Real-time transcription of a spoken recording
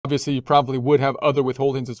Obviously, you probably would have other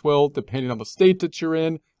withholdings as well, depending on the state that you're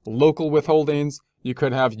in, local withholdings. You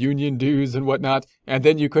could have union dues and whatnot. And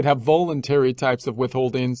then you could have voluntary types of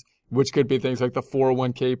withholdings, which could be things like the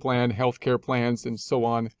 401k plan, healthcare plans, and so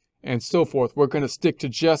on and so forth. We're going to stick to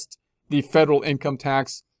just the federal income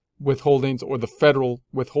tax withholdings, or the federal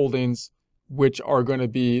withholdings, which are going to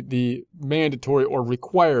be the mandatory or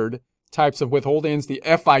required types of withholdings. The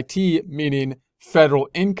FIT, meaning federal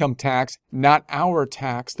income tax, not our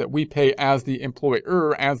tax that we pay as the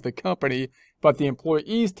employer, as the company, but the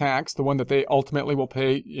employee's tax, the one that they ultimately will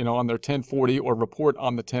pay, on their 1040 or report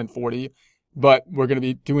on the 1040. But we're going to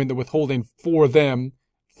be doing the withholding for them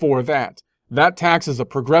for that. That tax is a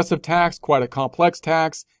progressive tax, quite a complex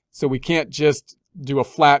tax, so we can't just do a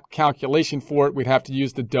flat calculation for it. We'd have to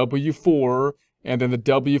use the W-4, and then the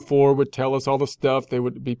W-4 would tell us all the stuff. They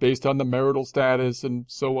would be based on the marital status and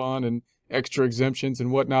so on, and extra exemptions and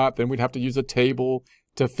whatnot. Then we'd have to use a table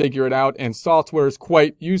to figure it out, and software is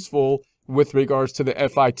quite useful with regards to the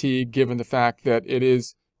FIT, given the fact that it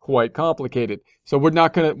is quite complicated. So we're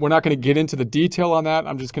not gonna get into the detail on that.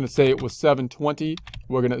 I'm just gonna say it was 720.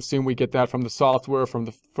 We're gonna assume we get that from the software, from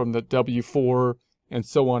the W-4, and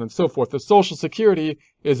so on and so forth. The Social Security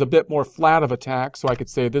is a bit more flat of a tax, so I could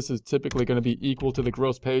say this is typically going to be equal to the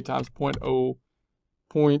gross pay times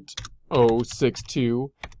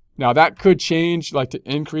 0.062. Now that could change, like to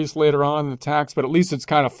increase later on in the tax, but at least it's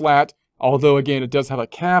kind of flat. Although again, it does have a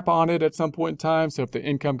cap on it at some point in time. So if the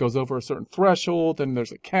income goes over a certain threshold, then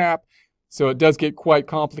there's a cap. So it does get quite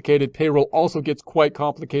complicated. Payroll also gets quite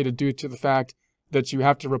complicated due to the fact that you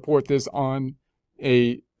have to report this on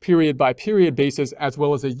a period by period basis, as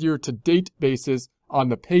well as a year to date basis on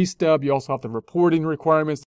the pay stub. You also have the reporting requirements